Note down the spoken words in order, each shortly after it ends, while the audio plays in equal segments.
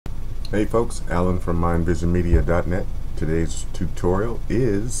Hey folks, Allan from mindvisionmedia.net. Today's tutorial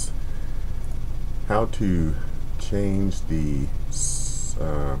is how to change the,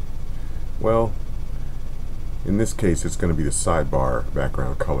 well, in this case it's going to be the sidebar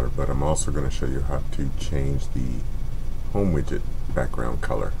background color, but I'm also going to show you how to change the home widget background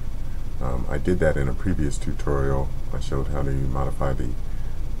color. I did that in a previous tutorial. I showed how to modify the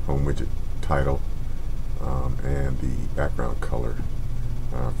home widget title and the background color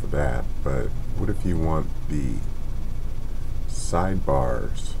for that, but what if you want the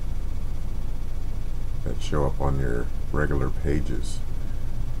sidebars that show up on your regular pages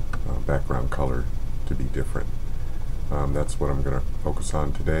background color to be different? That's what I'm going to focus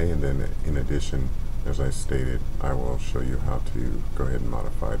on today, and then in addition, as I stated, I will show you how to go ahead and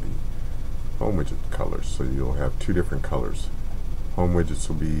modify the home widget colors. So you'll have two different colors. Home widgets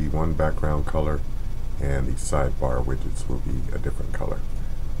will be one background color, and the sidebar widgets will be a different color.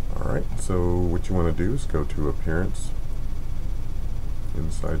 Alright, so what you want to do is go to Appearance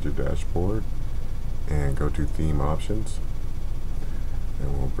inside your dashboard and go to Theme Options,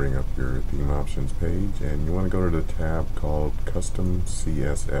 and we'll bring up your Theme Options page, and you want to go to the tab called Custom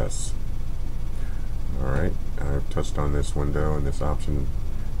CSS. Alright, I've touched on this window and this option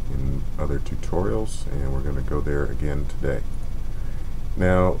in other tutorials, and we're going to go there again today.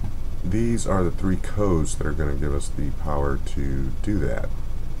 Now, these are the three codes that are going to give us the power to do that.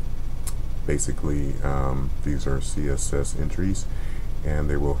 Basically, these are CSS entries, and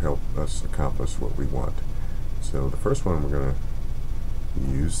they will help us accomplish what we want. So the first one we're going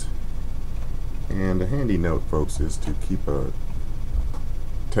to use, and a handy note, folks, is to keep a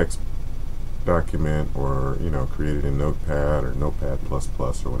text document, or create it in Notepad or Notepad++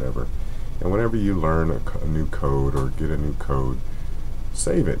 or whatever, and whenever you learn a new code or get a new code,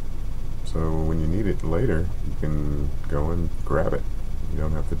 save it, so when you need it later you can go and grab it. You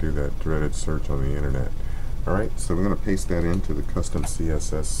don't have to do that dreaded search on the internet. Alright, so we're going to paste that into the custom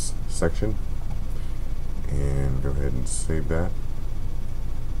CSS section and go ahead and save that.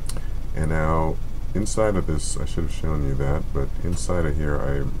 And now inside of this, I should have shown you that, but inside of here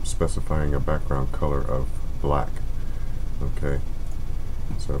I'm specifying a background color of black. Okay,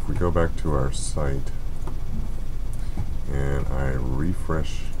 so if we go back to our site and I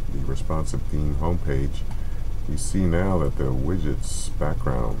refresh the responsive theme homepage, you see now that the widget's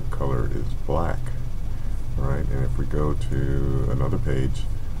background color is black. Alright, and if we go to another page,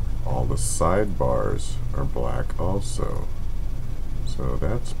 all the sidebars are black also. So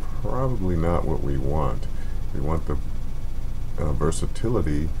that's probably not what we want. We want the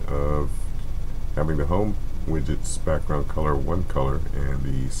versatility of having the home widget's background color one color and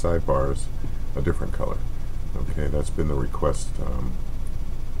the sidebars a different color. Okay, that's been the request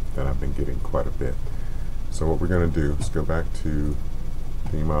that I've been getting quite a bit. So what we're going to do is go back to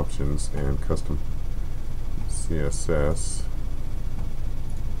Theme Options and Custom CSS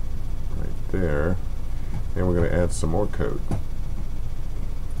right there, and we're going to add some more code.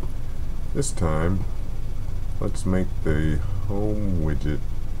 This time, let's make the home widget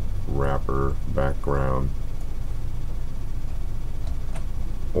wrapper background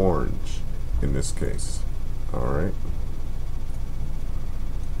orange in this case. Alright.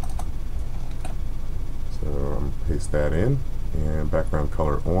 So I'm going to paste that in, and background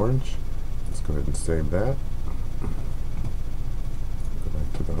color orange. Let's go ahead and save that. Go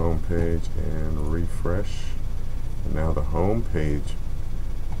back to the home page and refresh. And now the home page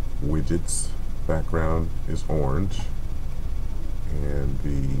widget's background is orange, and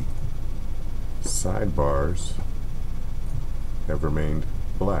the sidebars have remained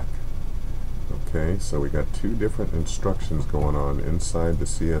black. Okay, so we got two different instructions going on inside the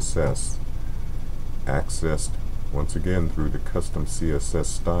CSS, accessed once again through the custom CSS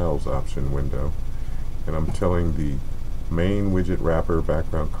styles option window, and I'm telling the main widget wrapper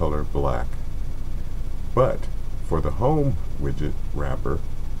background color black, but for the home widget wrapper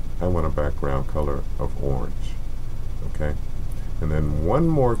I want a background color of orange. Okay, and then one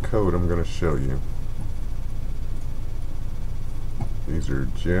more code I'm going to show you. These are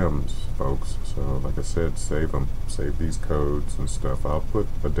gems, folks, so like I said, save them, save these codes and stuff. I'll put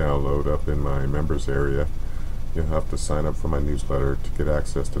a download up in my members area. You'll have to sign up for my newsletter to get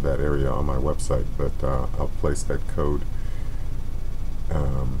access to that area on my website, but I'll place that code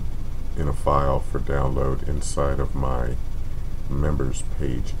in a file for download inside of my members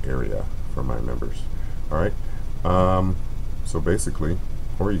page area for my members. Alright, so basically,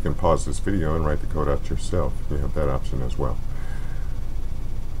 or you can pause this video and write the code out yourself. You have that option as well.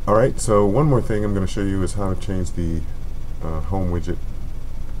 Alright, so one more thing I'm going to show you is how to change the home widget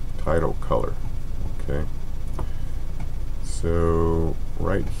title color. Okay, So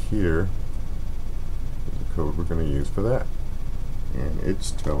right here is the code we're going to use for that, and it's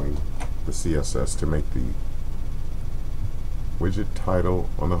telling the CSS to make the widget title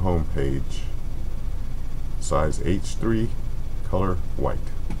on the home page size H3, color white.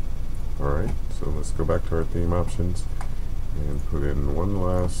 Alright, so let's go back to our theme options and put in one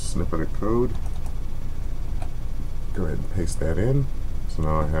last snippet of code. Go ahead and paste that in. So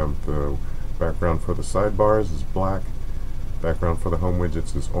now I have the background for the sidebars is black, background for the home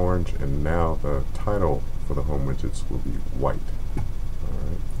widgets is orange, and now the title for the home widgets will be white.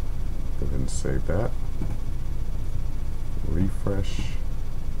 Alright, go ahead and save that. Refresh.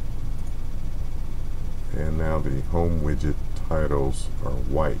 And now the home widget titles are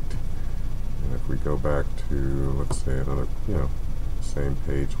white. And if we go back to, let's say, another, same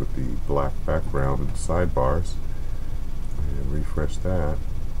page with the black background sidebars, and refresh that,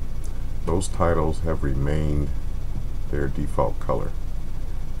 those titles have remained their default color.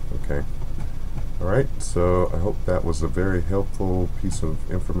 Okay. Alright, so I hope that was a very helpful piece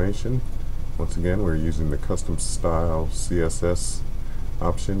of information. Once again, we're using the custom style CSS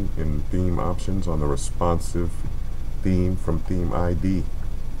option in theme options on the responsive theme from theme ID,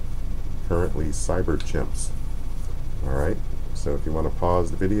 currently Cyberchimps. Alright, so if you want to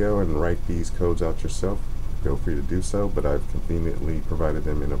pause the video and write these codes out yourself, feel free to do so, but I've conveniently provided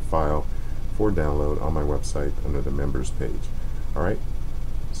them in a file for download on my website under the members page. Alright,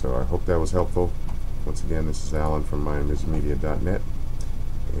 so I hope that was helpful. Once again, this is Allan from myimagemedia.net,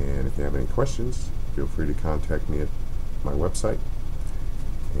 and if you have any questions, feel free to contact me at my website.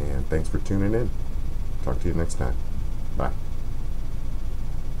 And thanks for tuning in. Talk to you next time. Bye.